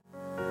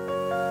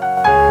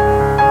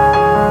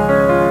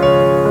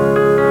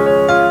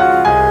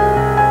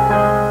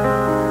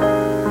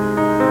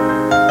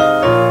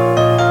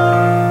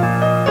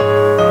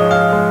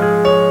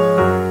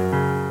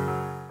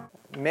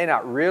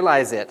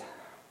realize it,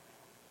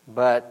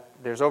 but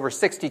there's over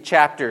 60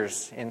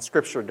 chapters in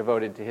Scripture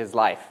devoted to his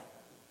life.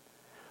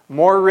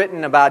 More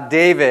written about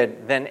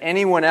David than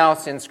anyone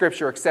else in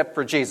Scripture except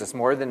for Jesus.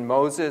 More than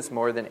Moses,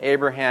 more than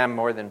Abraham,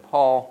 more than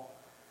Paul.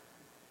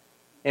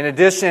 In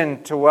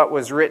addition to what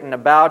was written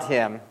about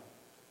him,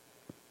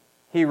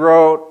 he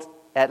wrote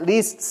at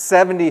least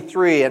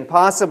 73 and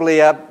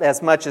possibly up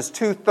as much as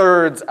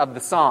 2/3 of the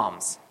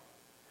Psalms,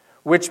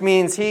 which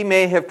means he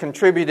may have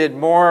contributed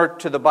more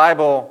to the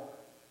Bible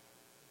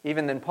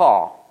even than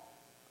Paul.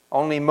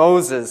 Only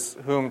Moses,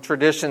 whom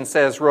tradition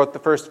says wrote the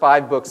first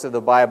 5 books of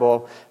the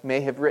Bible,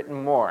 may have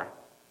written more.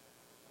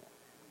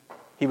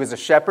 He was a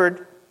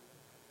shepherd,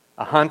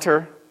 a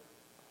hunter,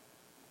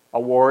 a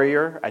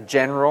warrior, a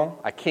general,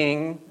 a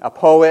king, a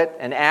poet,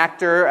 an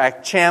actor, a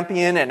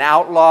champion, an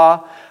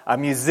outlaw, a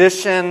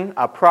musician,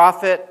 a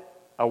prophet,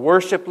 a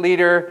worship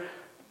leader,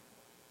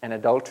 an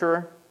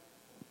adulterer,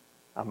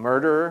 a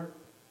murderer,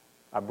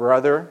 a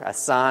brother, a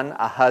son,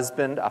 a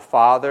husband, a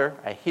father,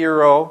 a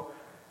hero,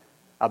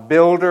 a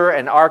builder,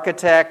 an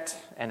architect,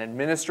 an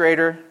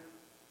administrator.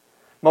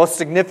 Most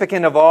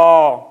significant of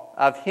all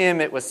of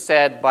him, it was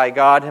said by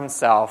God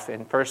himself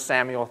in 1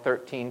 Samuel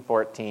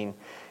 13:14,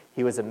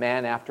 he was a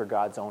man after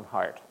God's own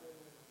heart.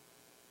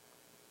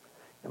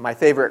 And my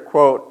favorite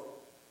quote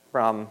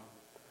from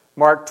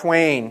Mark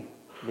Twain,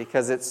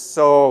 because it's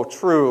so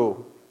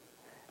true,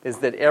 is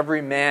that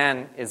every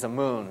man is a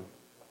moon,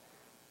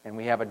 and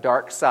we have a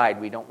dark side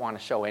we don't want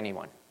to show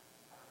anyone.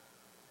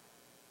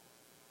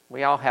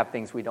 We all have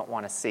things we don't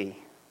want to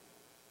see.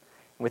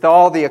 With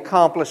all the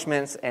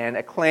accomplishments and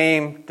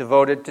acclaim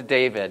devoted to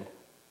David,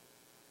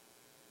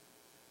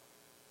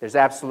 there's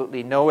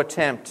absolutely no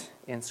attempt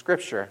in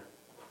Scripture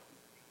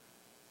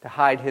to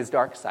hide his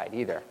dark side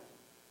either.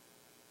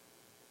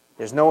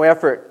 There's no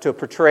effort to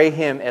portray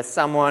him as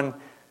someone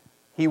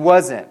he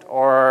wasn't,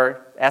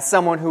 or as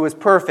someone who was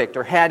perfect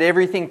or had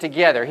everything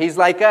together. He's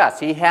like us.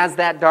 He has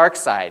that dark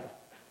side.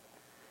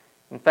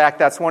 In fact,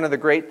 that's one of the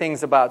great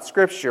things about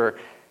Scripture,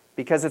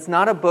 because it's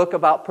not a book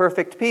about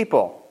perfect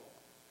people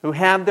who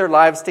have their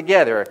lives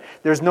together.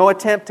 There's no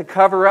attempt to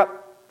cover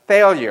up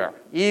failure,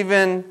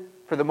 even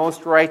for the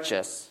most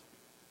righteous.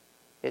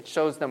 It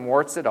shows them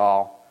warts and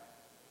all.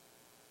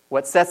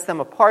 What sets them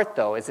apart,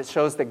 though, is it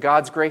shows that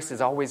God's grace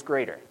is always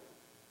greater.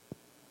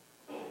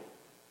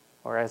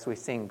 Or as we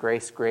sing,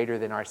 grace greater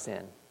than our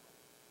sin.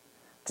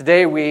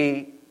 Today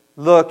we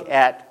look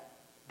at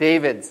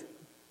David's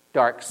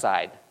dark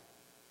side,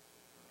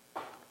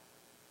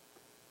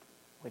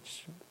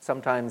 which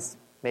sometimes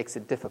makes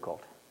it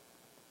difficult.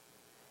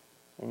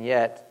 And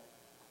yet,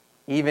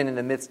 even in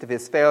the midst of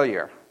his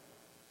failure,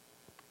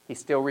 he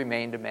still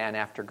remained a man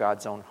after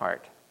God's own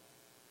heart.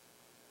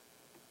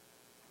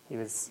 He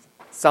was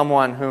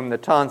someone whom the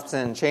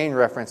Thompson Chain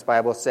Reference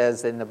Bible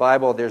says that in the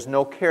Bible there's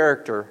no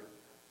character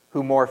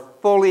who more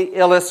fully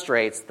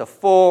illustrates the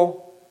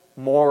full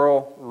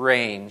moral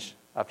range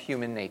of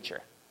human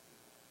nature,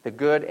 the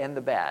good and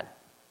the bad.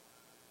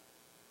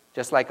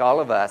 Just like all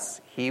of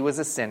us, he was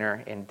a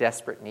sinner in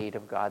desperate need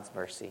of God's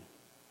mercy.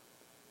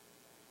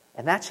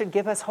 And that should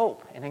give us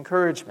hope and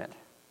encouragement.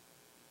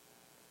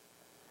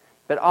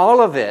 But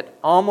all of it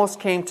almost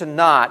came to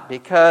naught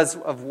because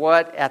of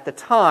what at the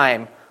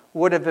time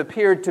would have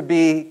appeared to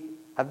be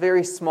a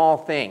very small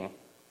thing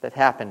that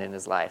happened in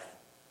his life.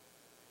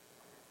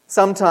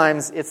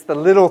 Sometimes it's the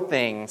little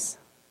things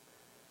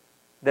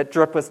that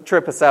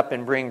trip us up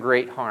and bring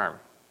great harm.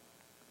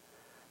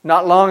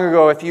 Not long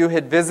ago, if you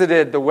had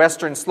visited the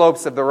western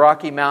slopes of the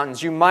Rocky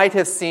Mountains, you might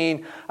have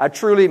seen a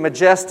truly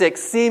majestic,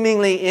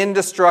 seemingly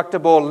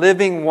indestructible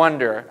living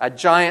wonder, a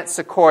giant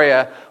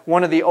sequoia,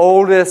 one of the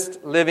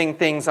oldest living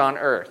things on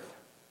earth.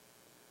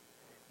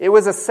 It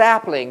was a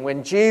sapling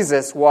when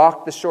Jesus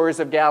walked the shores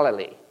of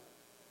Galilee.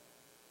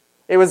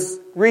 It was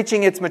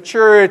reaching its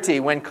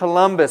maturity when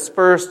Columbus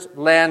first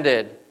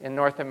landed in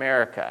North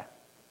America.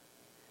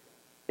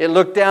 It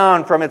looked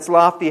down from its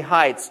lofty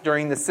heights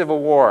during the Civil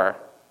War.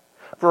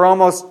 For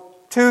almost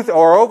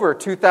over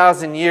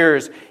 2,000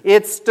 years,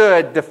 it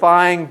stood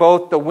defying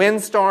both the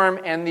windstorm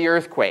and the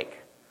earthquake,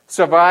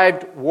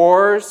 survived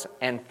wars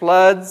and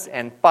floods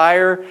and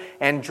fire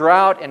and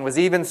drought, and was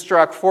even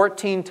struck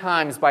 14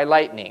 times by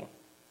lightning.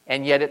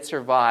 And yet it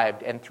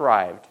survived and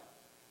thrived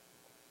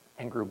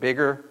and grew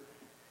bigger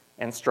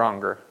and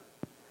stronger.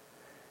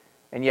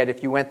 And yet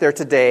if you went there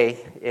today,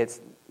 it's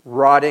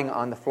rotting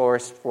on the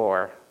forest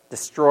floor,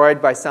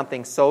 destroyed by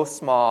something so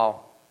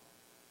small,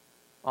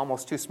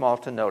 almost too small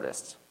to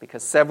notice,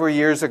 because several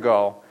years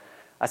ago,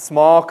 a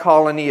small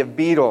colony of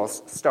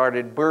beetles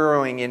started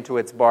burrowing into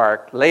its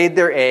bark, laid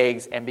their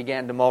eggs, and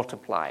began to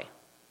multiply.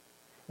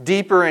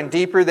 Deeper and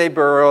deeper they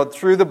burrowed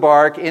through the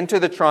bark, into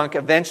the trunk,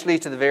 eventually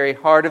to the very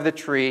heart of the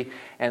tree,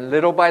 and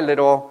little by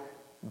little,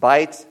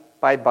 bite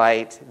by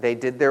bite, they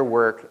did their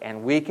work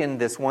and weakened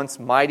this once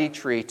mighty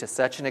tree to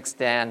such an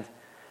extent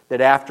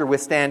that after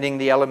withstanding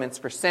the elements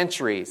for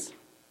centuries,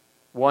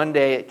 one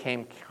day it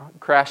came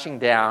crashing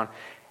down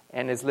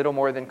and is little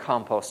more than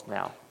compost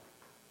now.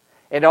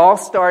 It all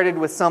started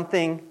with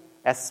something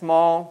as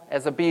small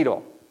as a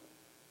beetle.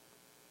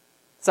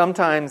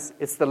 Sometimes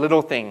it's the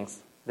little things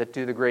that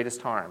do the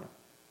greatest harm.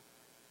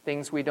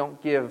 Things we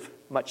don't give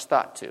much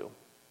thought to.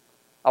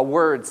 A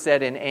word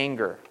said in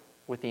anger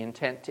with the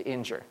intent to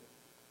injure.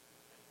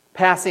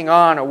 Passing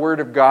on a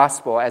word of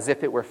gospel as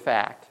if it were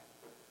fact.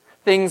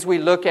 Things we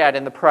look at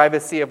in the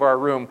privacy of our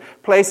room.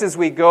 Places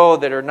we go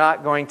that are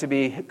not going to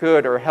be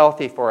good or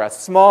healthy for us.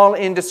 Small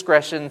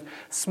indiscretions,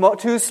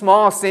 too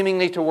small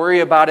seemingly to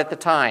worry about at the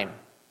time.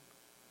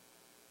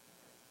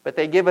 But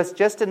they give us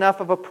just enough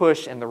of a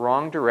push in the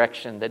wrong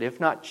direction that, if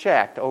not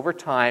checked, over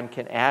time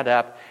can add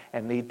up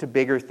and lead to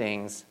bigger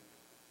things,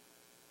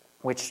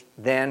 which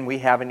then we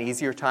have an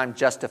easier time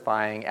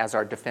justifying as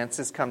our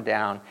defenses come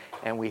down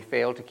and we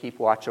fail to keep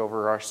watch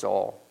over our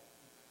soul.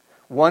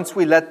 Once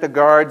we let the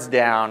guards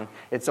down,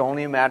 it's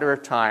only a matter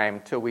of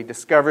time till we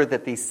discover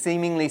that these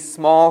seemingly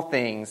small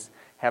things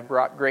have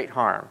brought great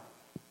harm.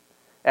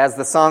 As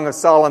the Song of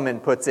Solomon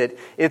puts it,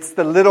 it's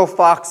the little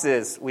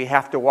foxes we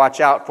have to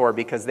watch out for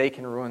because they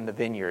can ruin the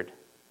vineyard.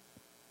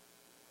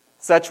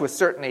 Such was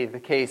certainly the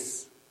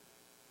case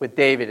with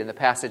David in the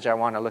passage I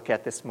want to look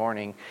at this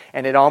morning,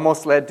 and it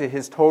almost led to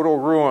his total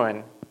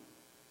ruin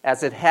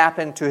as it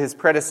happened to his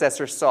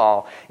predecessor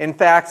Saul. In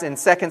fact, in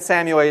 2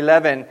 Samuel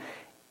 11,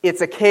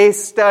 it's a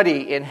case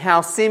study in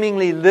how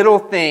seemingly little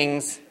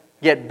things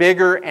get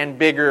bigger and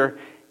bigger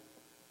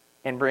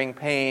and bring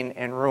pain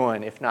and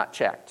ruin if not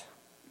checked.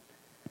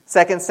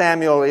 2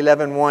 Samuel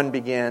 11:1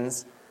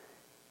 begins,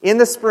 "In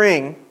the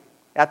spring,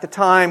 at the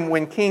time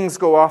when kings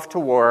go off to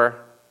war,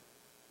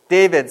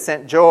 David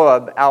sent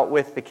Joab out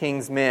with the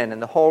king's men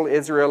and the whole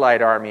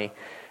Israelite army.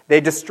 They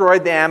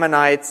destroyed the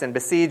Ammonites and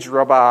besieged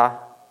Rabbah,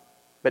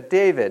 but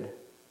David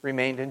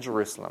remained in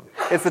Jerusalem."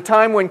 It's the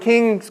time when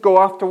kings go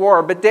off to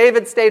war, but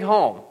David stayed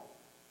home.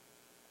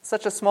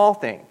 Such a small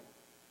thing.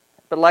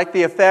 But like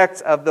the effects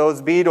of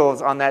those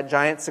beetles on that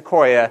giant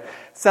sequoia,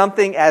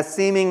 something as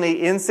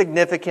seemingly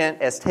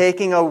insignificant as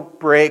taking a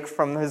break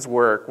from his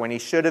work when he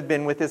should have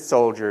been with his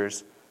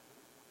soldiers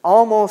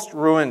almost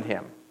ruined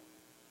him.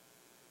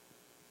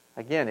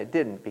 Again, it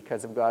didn't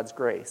because of God's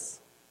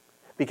grace.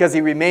 Because he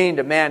remained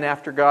a man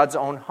after God's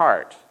own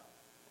heart.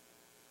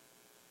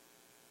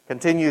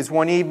 Continues,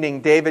 "One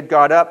evening David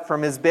got up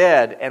from his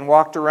bed and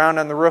walked around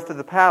on the roof of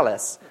the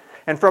palace.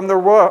 And from the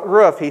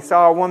roof he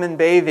saw a woman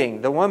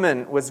bathing. The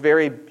woman was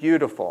very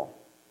beautiful."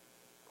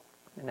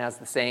 And as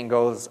the saying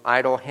goes,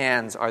 idle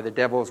hands are the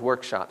devil's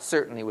workshop.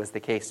 Certainly was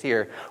the case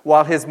here.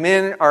 While his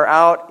men are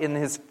out in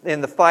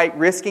the fight,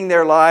 risking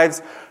their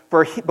lives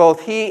for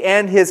both he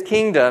and his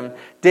kingdom,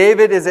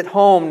 David is at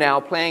home now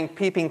playing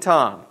Peeping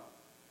Tom.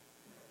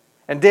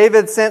 And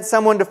David sent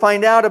someone to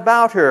find out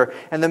about her.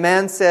 And the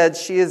man said,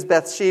 "She is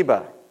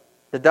Bathsheba,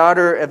 the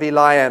daughter of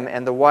Eliam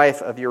and the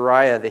wife of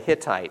Uriah the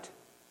Hittite."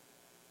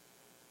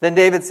 Then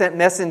David sent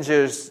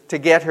messengers to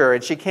get her,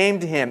 and she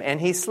came to him,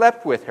 and he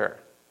slept with her.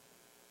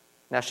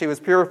 Now she was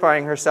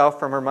purifying herself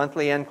from her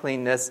monthly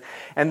uncleanness,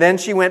 and then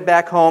she went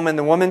back home, and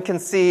the woman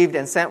conceived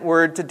and sent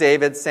word to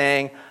David,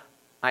 saying,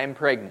 "I am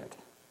pregnant."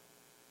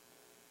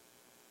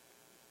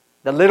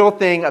 The little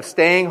thing of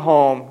staying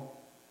home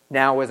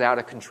now was out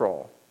of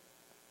control.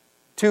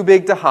 Too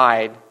big to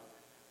hide,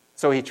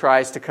 so he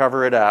tries to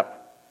cover it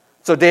up.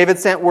 So David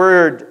sent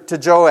word to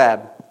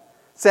Joab,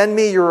 "Send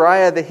me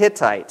Uriah the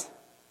Hittite,"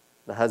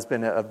 the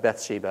husband of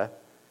Bathsheba.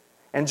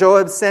 And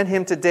Joab sent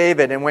him to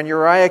David, and when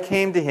Uriah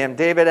came to him,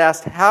 David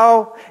asked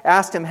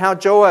him how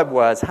Joab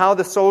was, how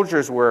the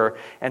soldiers were,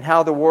 and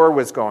how the war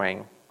was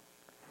going.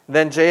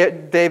 Then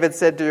David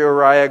said to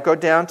Uriah, "Go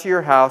down to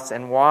your house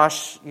and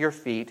wash your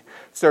feet."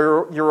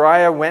 So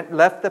Uriah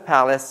left the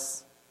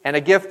palace, and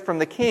a gift from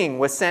the king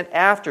was sent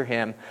after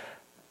him.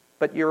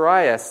 But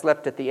Uriah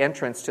slept at the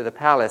entrance to the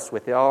palace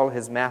with all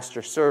his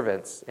master's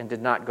servants and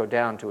did not go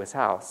down to his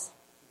house.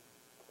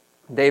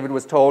 David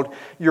was told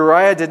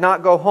Uriah did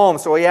not go home,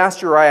 so he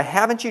asked Uriah,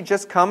 "Haven't you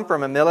just come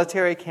from a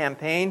military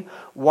campaign?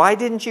 Why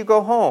didn't you go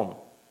home?"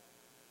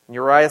 And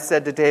Uriah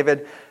said to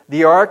David,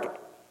 "The ark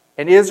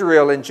and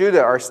Israel and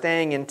Judah are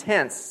staying in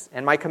tents,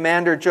 and my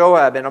commander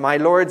Joab and my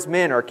Lord's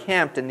men are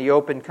camped in the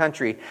open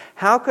country.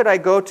 How could I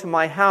go to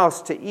my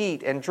house to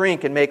eat and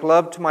drink and make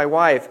love to my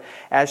wife?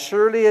 As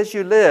surely as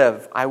you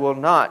live, I will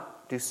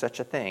not do such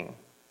a thing."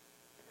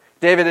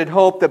 David had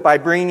hoped that by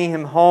bringing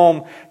him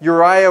home,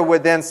 Uriah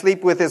would then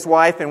sleep with his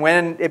wife, and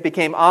when it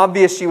became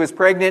obvious she was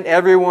pregnant,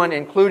 everyone,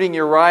 including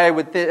Uriah,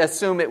 would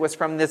assume it was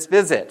from this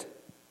visit.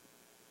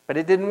 But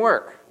it didn't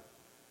work.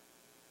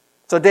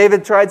 So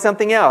David tried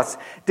something else.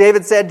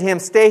 David said to him,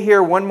 "Stay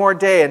here one more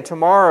day, and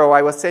tomorrow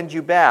I will send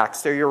you back."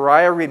 So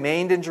Uriah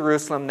remained in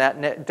Jerusalem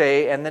that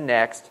day and the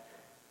next.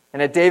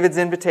 And at David's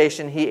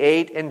invitation, he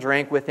ate and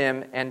drank with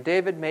him, and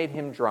David made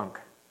him drunk,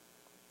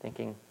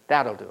 thinking,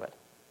 "That'll do it."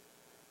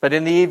 But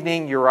in the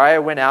evening,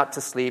 Uriah went out to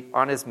sleep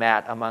on his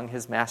mat among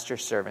his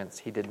master's servants.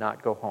 He did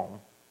not go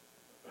home.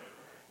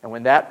 And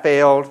when that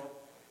failed,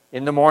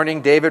 in the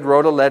morning, David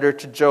wrote a letter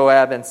to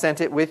Joab and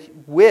sent it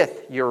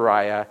with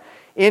Uriah.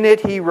 In it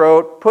he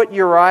wrote, "Put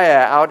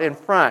Uriah out in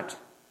front,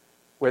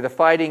 where the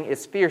fighting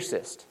is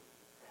fiercest.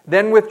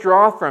 Then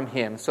withdraw from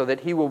him so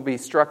that he will be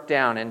struck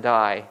down and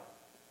die.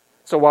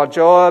 So while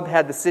Joab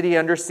had the city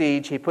under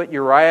siege, he put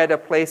Uriah at a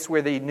place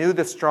where he knew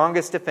the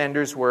strongest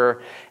defenders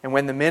were. And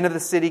when the men of the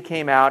city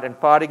came out and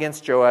fought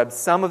against Joab,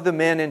 some of the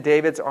men in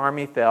David's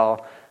army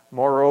fell.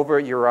 Moreover,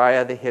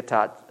 Uriah the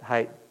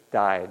Hittite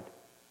died.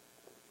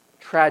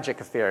 Tragic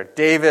affair.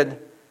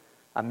 David,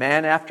 a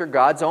man after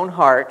God's own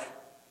heart,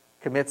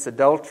 commits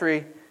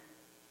adultery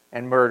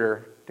and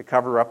murder to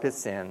cover up his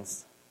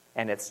sins.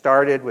 And it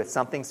started with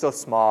something so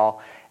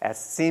small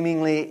as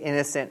seemingly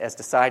innocent as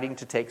deciding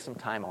to take some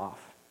time off.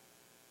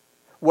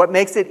 What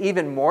makes it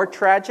even more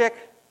tragic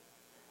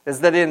is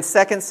that in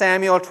 2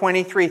 Samuel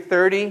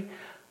 23:30,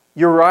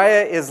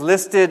 Uriah is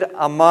listed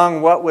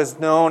among what was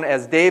known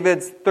as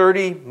David's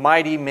 30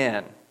 mighty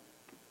men.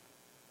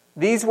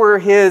 These were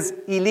his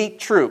elite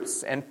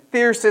troops and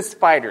fiercest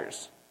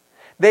fighters.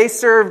 They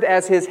served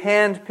as his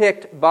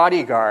hand-picked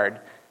bodyguard,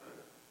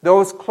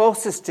 those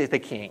closest to the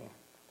king,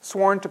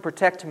 sworn to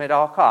protect him at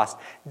all costs.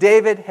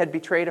 David had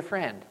betrayed a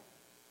friend.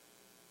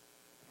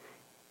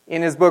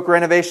 In his book,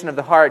 Renovation of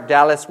the Heart,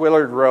 Dallas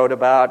Willard wrote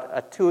about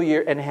a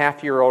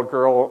 2.5-year-old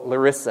girl,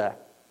 Larissa,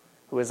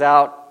 who was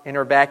out in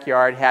her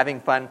backyard having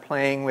fun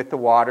playing with the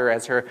water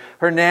as her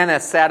Nana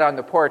sat on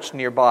the porch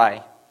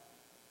nearby.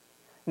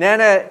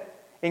 Nana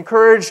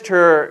encouraged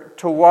her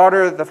to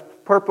water the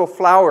purple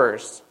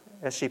flowers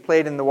as she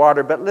played in the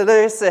water, but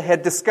Larissa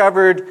had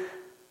discovered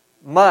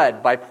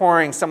mud by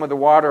pouring some of the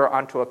water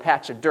onto a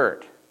patch of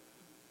dirt.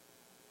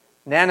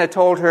 Nana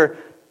told her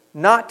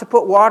not to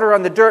put water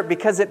on the dirt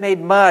because it made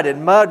mud,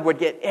 and mud would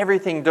get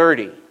everything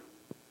dirty.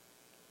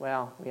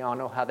 Well, we all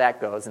know how that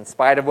goes. In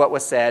spite of what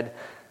was said,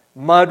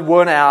 mud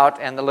won out,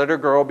 and the little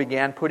girl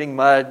began putting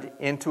mud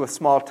into a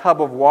small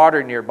tub of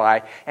water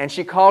nearby, and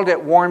she called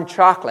it warm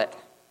chocolate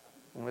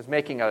and was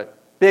making a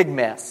big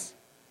mess.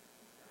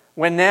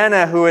 When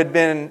Nana, who had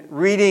been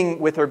reading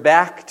with her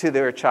back to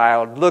their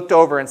child, looked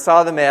over and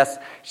saw the mess,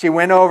 she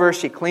went over,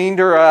 she cleaned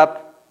her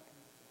up,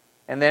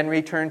 and then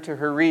returned to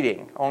her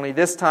reading. Only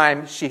this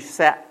time she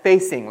sat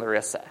facing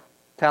Larissa,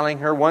 telling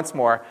her once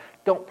more,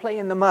 "Don't play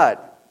in the mud."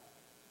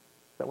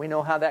 But we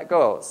know how that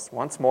goes.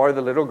 Once more,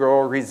 the little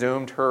girl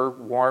resumed her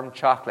warm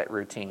chocolate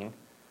routine.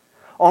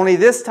 Only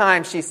this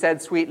time she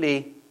said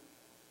sweetly,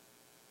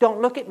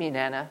 "Don't look at me,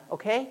 Nana,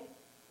 okay?"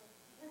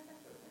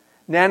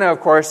 Nana, of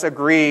course,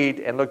 agreed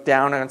and looked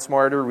down once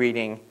more at her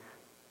reading.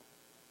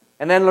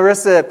 And then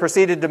Larissa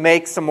proceeded to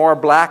make some more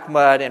black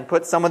mud and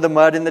put some of the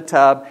mud in the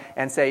tub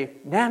and say,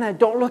 "Nana,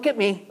 don't look at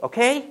me,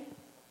 okay?"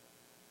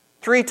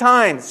 3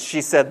 times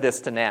she said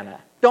this to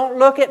Nana. "Don't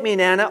look at me,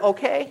 Nana,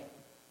 okay?"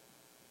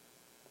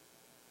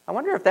 I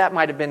wonder if that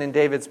might have been in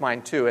David's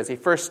mind too as he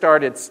first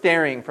started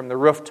staring from the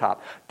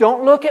rooftop.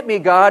 "Don't look at me,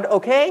 God,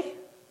 okay?"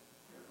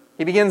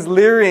 He begins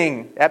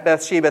leering at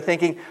Bathsheba,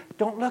 thinking,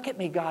 "Don't look at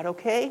me, God,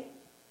 okay?"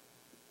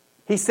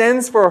 He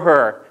sends for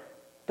her.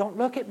 "Don't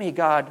look at me,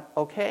 God,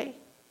 okay?"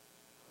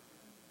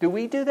 Do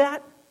we do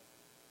that?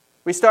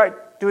 We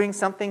start doing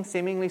something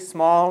seemingly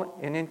small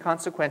and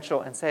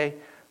inconsequential and say,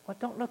 "Well,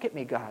 don't look at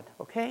me, God,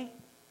 okay?"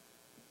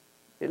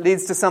 It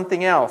leads to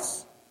something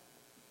else.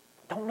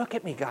 "Don't look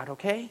at me, God,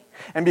 okay?"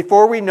 And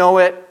before we know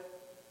it,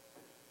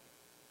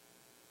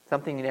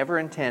 something you never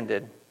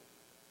intended,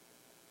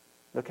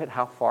 look at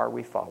how far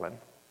we've fallen.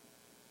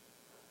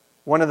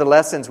 One of the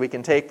lessons we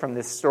can take from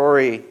this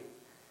story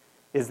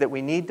is that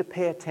we need to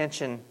pay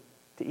attention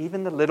to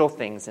even the little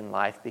things in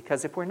life,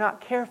 because if we're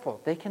not careful,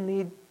 they can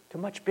lead to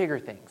much bigger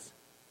things.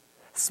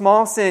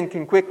 Small sin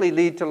can quickly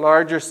lead to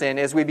larger sin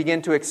as we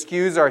begin to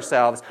excuse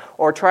ourselves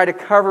or try to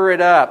cover it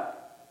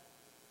up,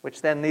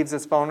 which then leaves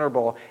us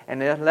vulnerable.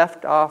 And if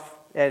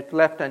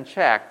left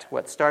unchecked,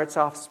 what starts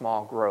off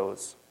small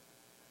grows.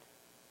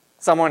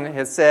 Someone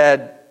has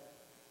said,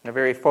 in a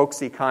very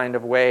folksy kind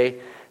of way,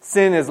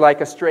 sin is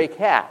like a stray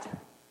cat.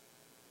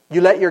 You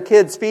let your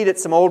kids feed it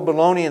some old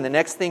bologna, and the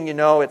next thing you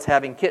know, it's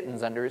having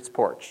kittens under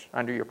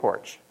your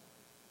porch.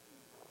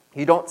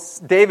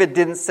 David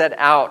didn't set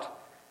out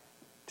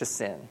to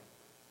sin.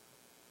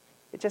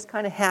 It just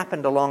kind of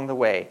happened along the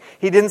way.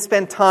 He didn't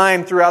spend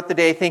time throughout the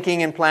day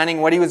thinking and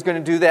planning what he was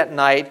going to do that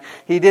night.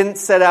 He didn't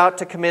set out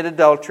to commit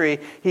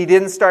adultery. He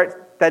didn't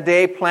start that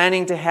day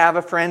planning to have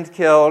a friend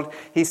killed.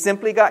 He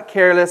simply got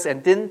careless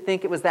and didn't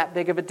think it was that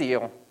big of a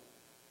deal.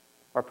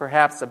 Or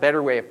perhaps a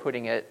better way of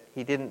putting it,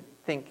 he didn't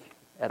think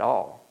at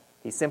all.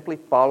 He simply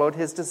followed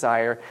his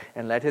desire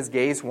and let his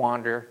gaze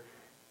wander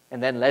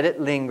and then let it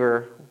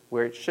linger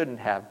where it shouldn't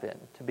have been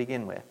to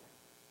begin with.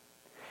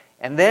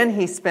 And then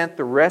he spent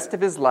the rest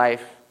of his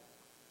life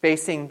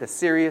facing the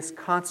serious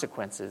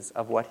consequences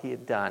of what he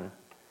had done.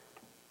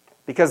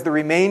 Because the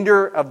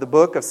remainder of the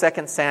book of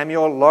 2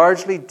 Samuel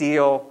largely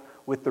deal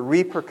with the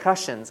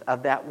repercussions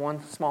of that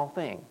one small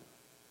thing.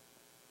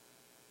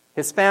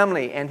 His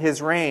family and his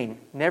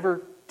reign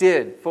never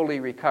did fully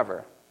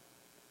recover.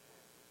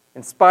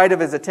 In spite of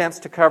his attempts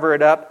to cover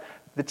it up,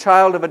 the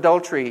child of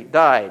adultery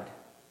died.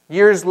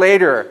 Years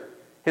later,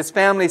 his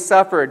family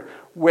suffered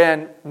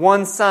when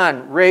one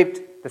son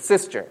raped the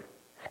sister.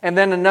 And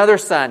then another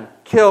son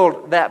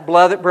killed that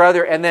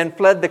brother and then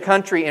fled the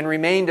country and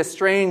remained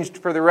estranged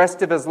for the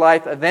rest of his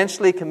life,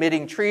 eventually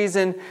committing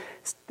treason,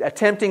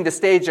 attempting to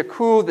stage a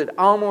coup that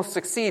almost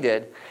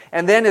succeeded.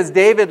 And then as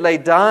David lay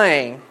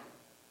dying,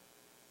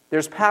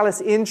 there's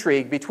palace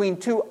intrigue between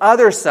two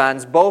other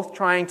sons, both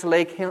trying to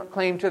lay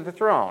claim to the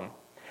throne.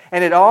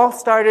 And it all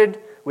started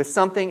with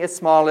something as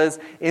small as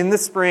in the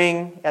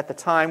spring, at the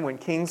time when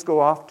kings go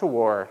off to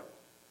war,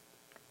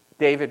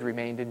 David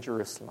remained in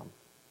Jerusalem.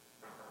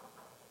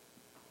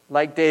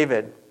 Like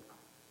David,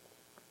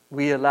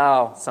 we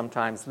allow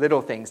sometimes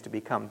little things to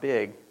become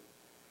big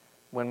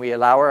when we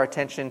allow our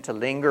attention to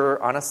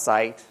linger on a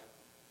sight,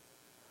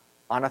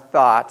 on a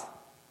thought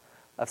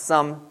of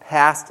some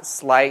past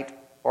slight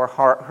or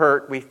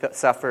hurt we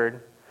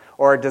suffered,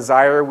 or a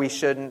desire we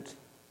shouldn't.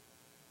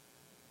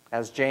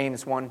 As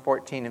James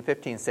 1:14 and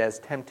 15 says,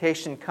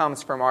 temptation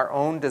comes from our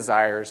own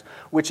desires,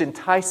 which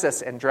entice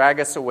us and drag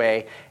us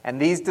away,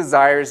 and these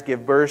desires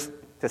give birth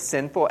to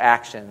sinful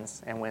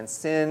actions, and when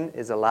sin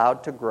is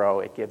allowed to grow,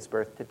 it gives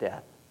birth to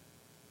death.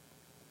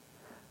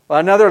 Well,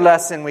 another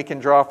lesson we can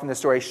draw from the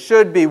story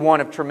should be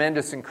one of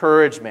tremendous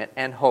encouragement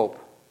and hope.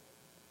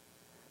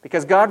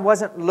 Because God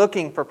wasn't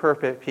looking for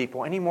perfect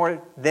people any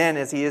more then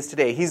as He is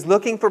today. He's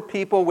looking for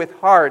people with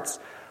hearts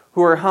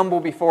who are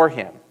humble before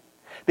Him.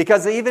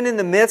 Because even in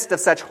the midst of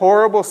such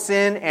horrible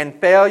sin and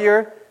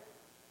failure,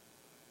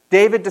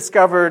 David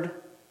discovered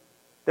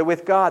that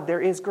with God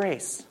there is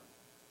grace.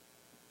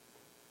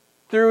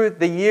 Through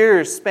the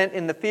years spent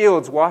in the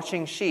fields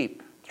watching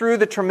sheep, through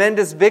the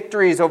tremendous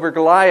victories over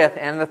Goliath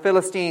and the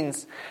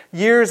Philistines,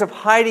 years of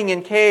hiding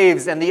in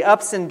caves and the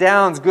ups and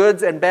downs,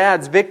 goods and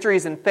bads,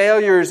 victories and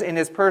failures in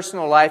his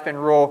personal life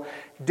and role,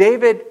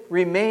 David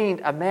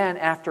remained a man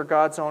after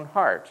God's own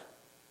heart.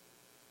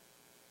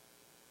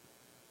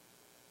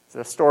 It's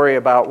a story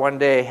about one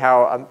day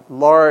how a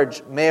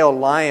large male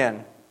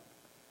lion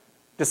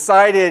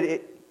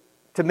decided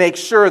to make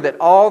sure that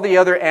all the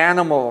other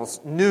animals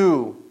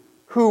knew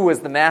who was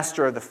the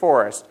master of the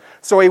forest.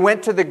 So he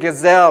went to the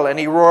gazelle and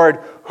he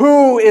roared,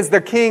 "Who is the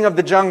king of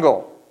the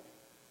jungle?"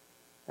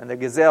 And the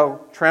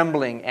gazelle,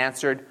 trembling,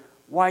 answered,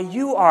 "Why,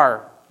 you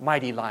are,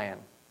 mighty lion."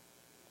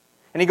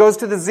 And he goes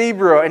to the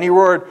zebra and he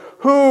roared,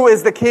 "Who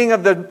is the king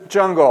of the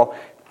jungle?"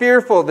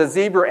 Fearful, the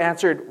zebra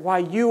answered, "Why,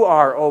 you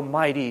are, O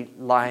mighty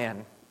lion."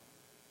 And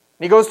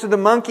he goes to the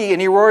monkey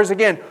and he roars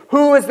again,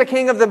 "Who is the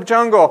king of the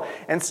jungle?"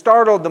 And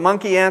startled, the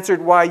monkey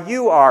answered, "Why,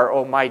 you are,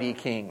 O mighty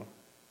king."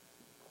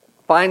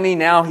 Finally,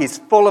 now he's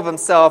full of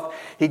himself.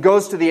 He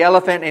goes to the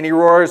elephant and he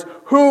roars,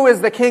 "Who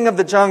is the king of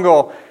the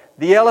jungle?"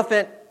 The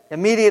elephant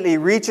immediately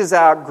reaches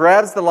out,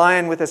 grabs the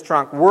lion with his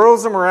trunk,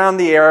 whirls him around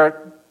the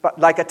air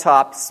like a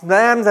top,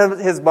 slams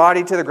his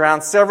body to the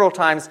ground several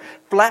times,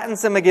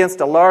 flattens him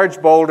against a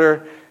large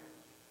boulder.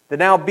 The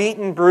now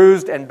beaten,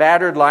 bruised, and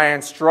battered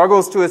lion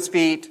struggles to his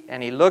feet,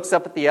 and he looks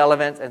up at the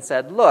elephant and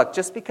said, "Look,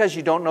 just because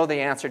you don't know the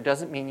answer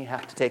doesn't mean you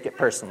have to take it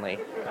personally."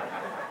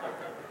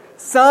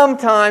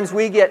 Sometimes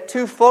we get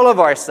too full of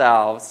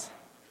ourselves,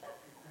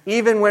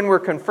 even when we're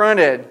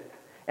confronted,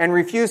 and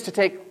refuse to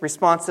take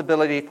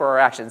responsibility for our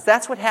actions.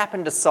 That's what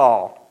happened to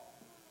Saul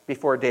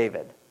before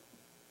David.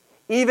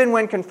 Even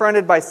when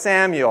confronted by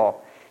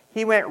Samuel,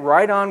 he went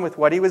right on with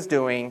what he was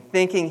doing,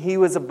 thinking he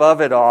was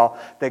above it all,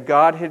 that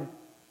God had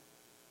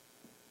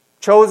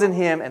chosen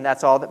him, and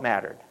that's all that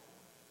mattered.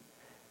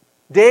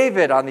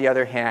 David, on the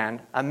other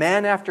hand, a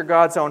man after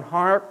God's own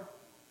heart,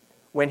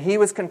 when he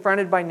was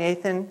confronted by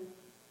Nathan,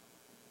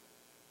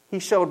 he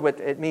showed what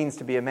it means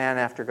to be a man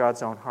after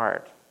God's own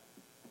heart.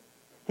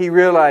 He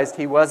realized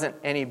he wasn't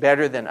any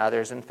better than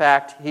others. In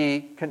fact,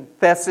 he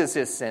confesses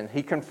his sin.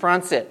 He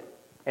confronts it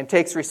and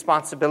takes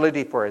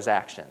responsibility for his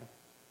action.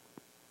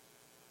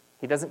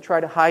 He doesn't try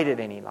to hide it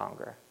any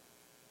longer.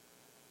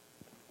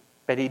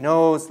 But he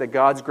knows that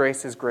God's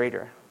grace is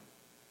greater.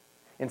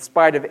 In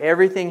spite of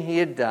everything he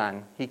had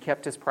done, he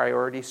kept his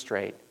priorities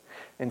straight.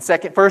 In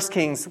 1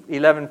 Kings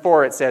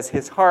 11:4, it says,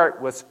 his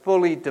heart was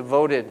fully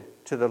devoted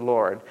to the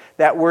Lord.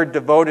 That word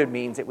devoted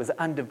means it was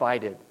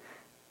undivided.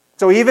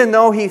 So even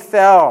though he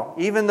fell,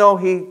 even though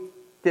he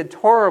did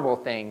horrible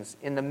things,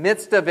 in the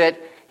midst of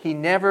it, he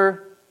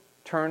never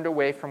turned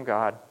away from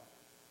God,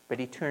 but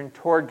he turned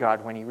toward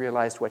God when he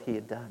realized what he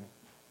had done.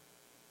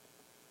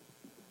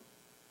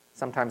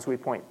 Sometimes we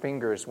point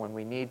fingers when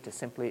we need to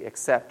simply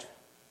accept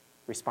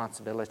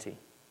responsibility.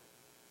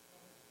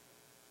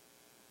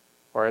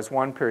 Or as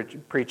one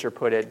preacher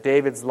put it,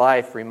 David's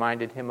life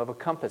reminded him of a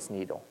compass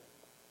needle.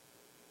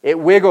 It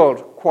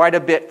wiggled quite a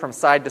bit from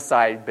side to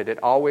side, but it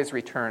always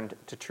returned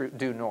to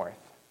due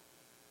north.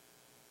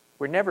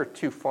 We're never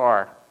too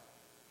far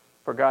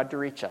for God to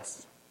reach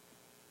us.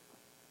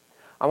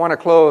 I want to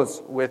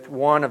close with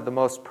one of the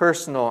most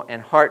personal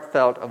and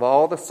heartfelt of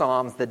all the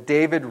Psalms that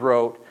David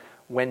wrote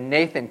when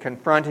Nathan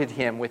confronted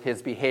him with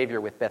his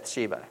behavior with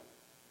Bathsheba.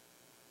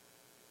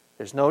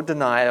 There's no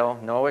denial,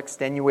 no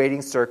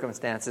extenuating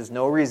circumstances,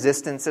 no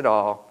resistance at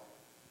all.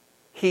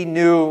 He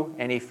knew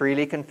and he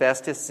freely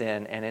confessed his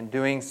sin, and in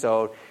doing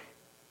so,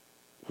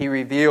 he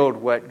revealed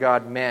what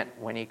God meant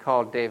when he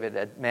called David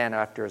a man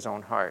after his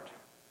own heart.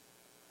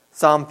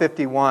 Psalm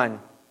 51,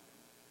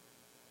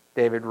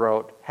 David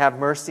wrote, "Have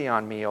mercy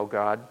on me, O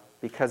God,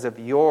 because of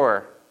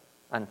your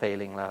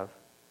unfailing love.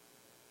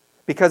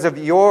 Because of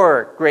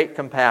your great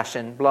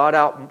compassion, blot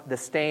out the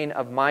stain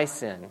of my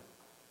sin.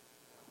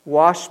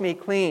 Wash me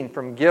clean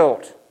from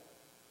guilt.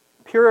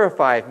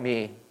 Purify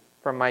me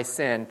from my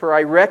sin, for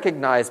I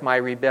recognize my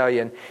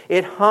rebellion.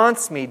 It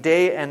haunts me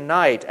day and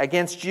night.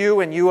 Against you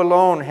and you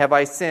alone have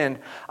I sinned.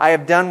 I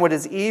have done what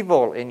is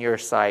evil in your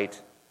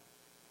sight.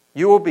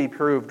 You will be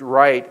proved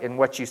right in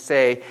what you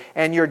say,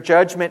 and your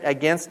judgment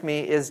against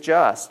me is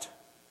just.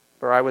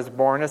 For I was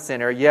born a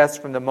sinner, yes,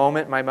 from the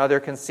moment my mother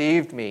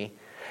conceived me.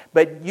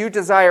 But you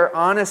desire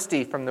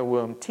honesty from the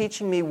womb,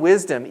 teaching me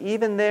wisdom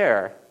even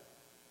there.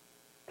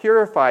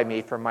 Purify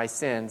me from my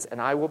sins, and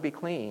I will be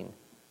clean.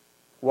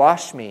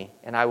 Wash me,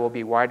 and I will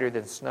be whiter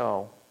than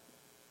snow.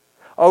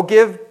 Oh,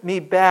 give me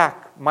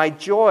back my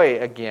joy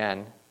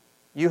again.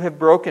 You have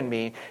broken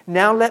me.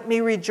 Now let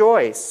me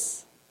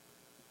rejoice.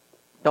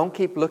 Don't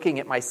keep looking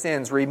at my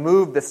sins.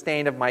 Remove the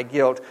stain of my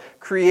guilt.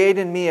 Create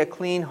in me a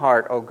clean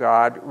heart, O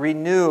God.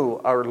 Renew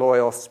a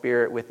loyal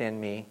spirit within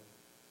me.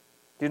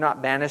 Do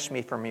not banish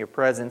me from your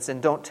presence, and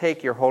don't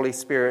take your Holy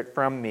Spirit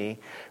from me.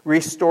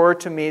 Restore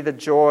to me the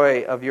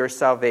joy of your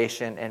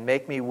salvation, and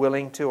make me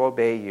willing to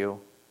obey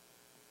you.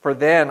 For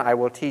then I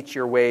will teach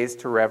your ways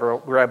to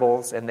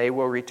rebels, and they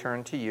will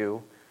return to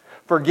you.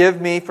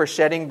 Forgive me for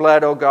shedding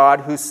blood, O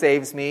God, who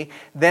saves me.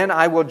 Then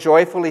I will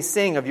joyfully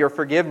sing of your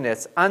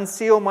forgiveness.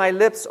 Unseal my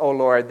lips, O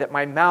Lord, that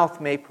my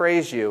mouth may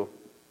praise you.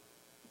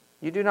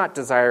 You do not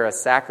desire a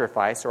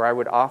sacrifice, or I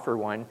would offer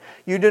one.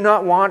 You do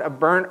not want a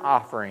burnt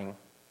offering.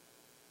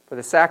 For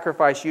the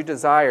sacrifice you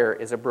desire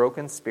is a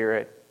broken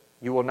spirit.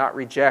 You will not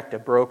reject a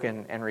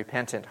broken and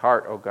repentant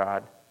heart, O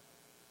God.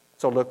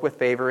 So look with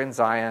favor in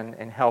Zion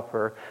and help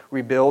her.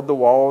 Rebuild the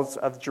walls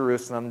of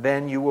Jerusalem.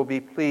 Then you will be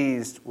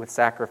pleased with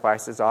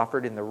sacrifices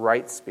offered in the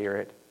right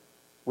spirit,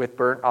 with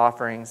burnt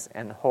offerings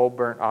and whole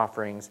burnt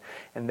offerings.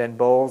 And then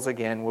bulls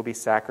again will be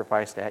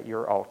sacrificed at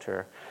your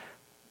altar.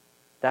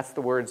 That's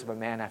the words of a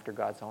man after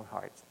God's own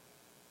heart.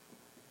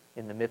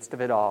 In the midst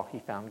of it all, he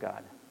found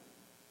God.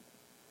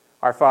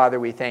 Our Father,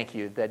 we thank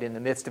you that in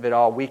the midst of it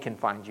all, we can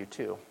find you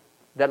too.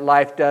 That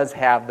life does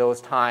have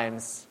those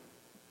times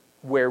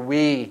where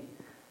we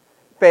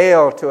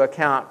fail to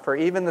account for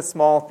even the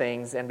small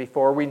things, and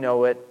before we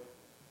know it,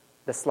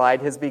 the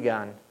slide has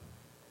begun.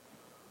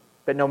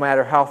 But no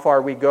matter how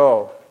far we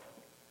go,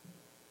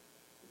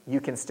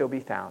 you can still be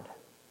found.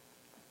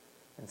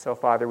 And so,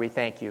 Father, we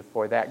thank you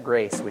for that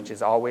grace which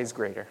is always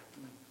greater.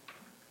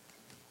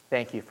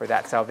 Thank you for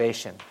that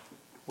salvation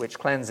which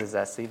cleanses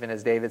us, even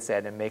as David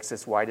said, and makes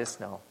us white as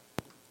snow.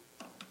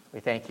 We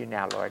thank you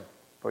now, Lord,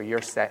 for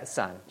your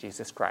Son,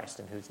 Jesus Christ,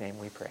 in whose name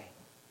we pray.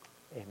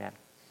 Amen.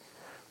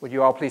 Would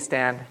you all please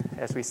stand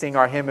as we sing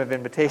our hymn of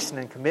invitation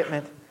and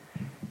commitment?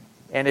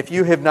 And if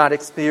you have not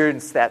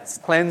experienced that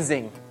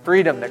cleansing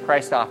freedom that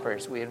Christ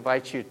offers, we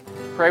invite you to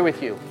pray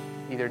with you,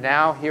 either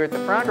now, here at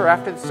the front, or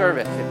after the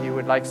service, if you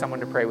would like someone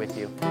to pray with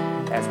you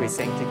as we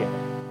sing together.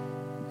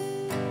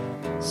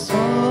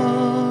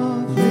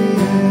 Softly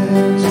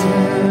and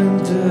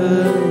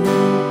tenderly,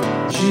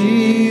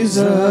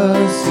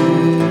 Jesus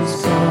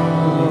is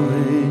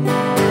calling,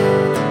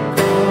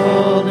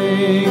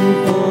 calling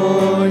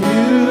for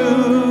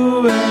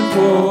you and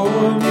for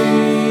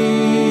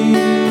me.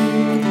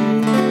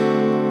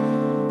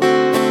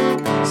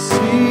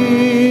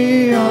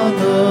 See on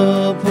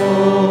the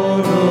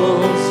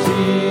portals,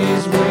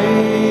 he's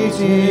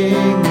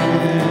waiting.